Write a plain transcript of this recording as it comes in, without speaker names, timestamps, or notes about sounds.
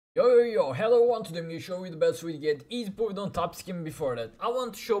Yo, hello everyone, today I'm going to show you the best way to get easy profit on Topskin. Before that, I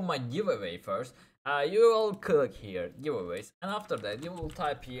want to show my giveaway first. You will click here, giveaways, and after that you will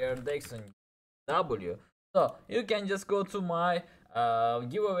type here DEXONGW. So you can just go to my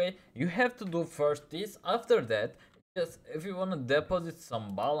giveaway. You have to do first this. After that, just if you want to deposit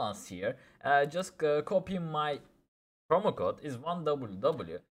some balance here, just copy my promo code is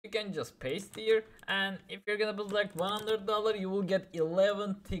 1WW. You can just paste here, and if you're gonna build like $100, you will get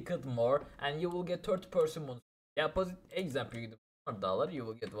 11 ticket more, and you will get 30% more. Deposit example, you get $100, you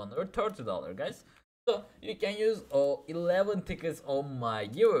will get $130, guys. So you can use 11 tickets on my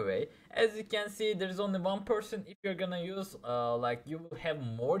giveaway. As you can see, there is only one person. If you're gonna use like, you will have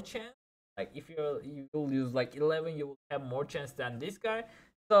more chance. Like if you will use like 11, you will have more chance than this guy.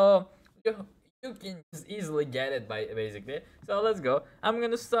 So you can just easily get it by basically. So let's go. I'm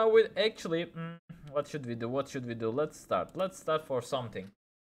gonna start with actually what should we do? Let's start for something.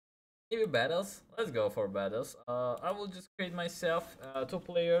 Maybe battles. Let's go for battles. I will just create myself 2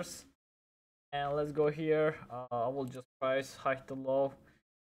 players, and let's go here. I will just price high to low.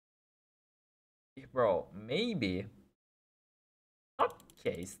 Bro, maybe top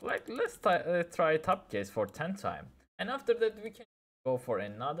case. Like let's try top case for 10 times, and after that we can go for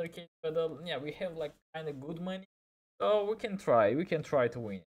another case battle. Yeah, we have like kind of good money, so we can try to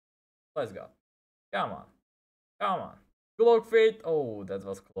win it. Let's go. Come on. Glock fate. Oh, that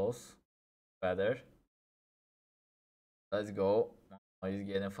was close. Better. Let's go. Oh, he's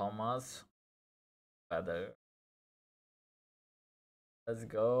getting famous. Better. Let's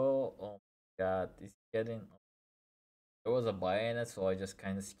go. Oh my god, he's getting. There was a bayonet, so I just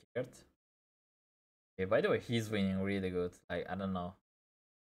kind of scared. Okay, by the way, he's winning really good. Like, I don't know.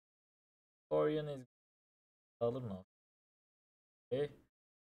 Orion is, I don't know. Okay,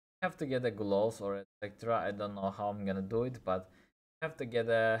 have to get a gloves or etc. I don't know how I'm gonna do it, but I have to get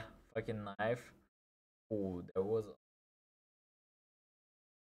a fucking knife. Oh, there was.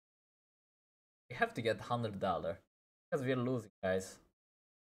 We have to get $100 because we're losing, guys.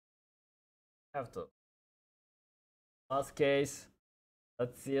 Have to. Last case.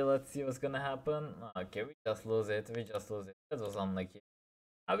 Let's see what's gonna happen. Okay, we just lose it. That was unlucky.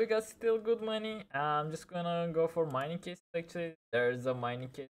 We got still good money. I'm just gonna go for mining case. Actually, there's a mining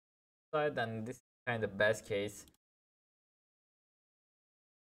case side, and this is kind of best case.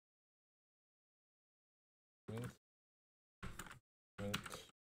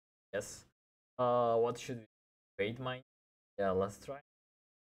 Yes. What should we fade mine? Yeah, let's try.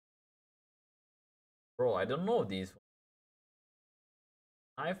 Bro, I don't know these.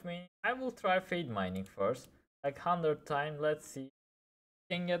 Knife mining. I will try fade mining first, like 100 times. Let's see.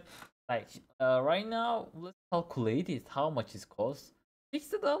 Can get like right now. Let's calculate it. How much it costs?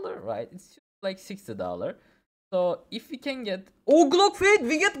 $60, right? It's just like $60. So if we can get Glock fade,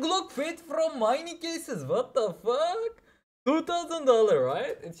 we get Glock fade from mining cases. What the fuck? $2,000,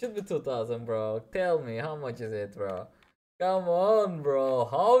 right? It should be 2,000, bro. Tell me how much is it, bro? Come on, bro.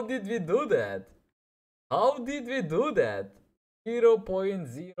 How did we do that?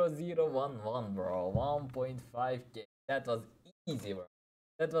 0.0011, bro. 1.5k. That was easy, bro.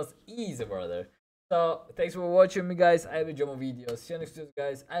 That was easy, brother. So thanks for watching me, guys. I will enjoy my videos. See you next time,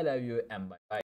 guys. I love you and bye bye.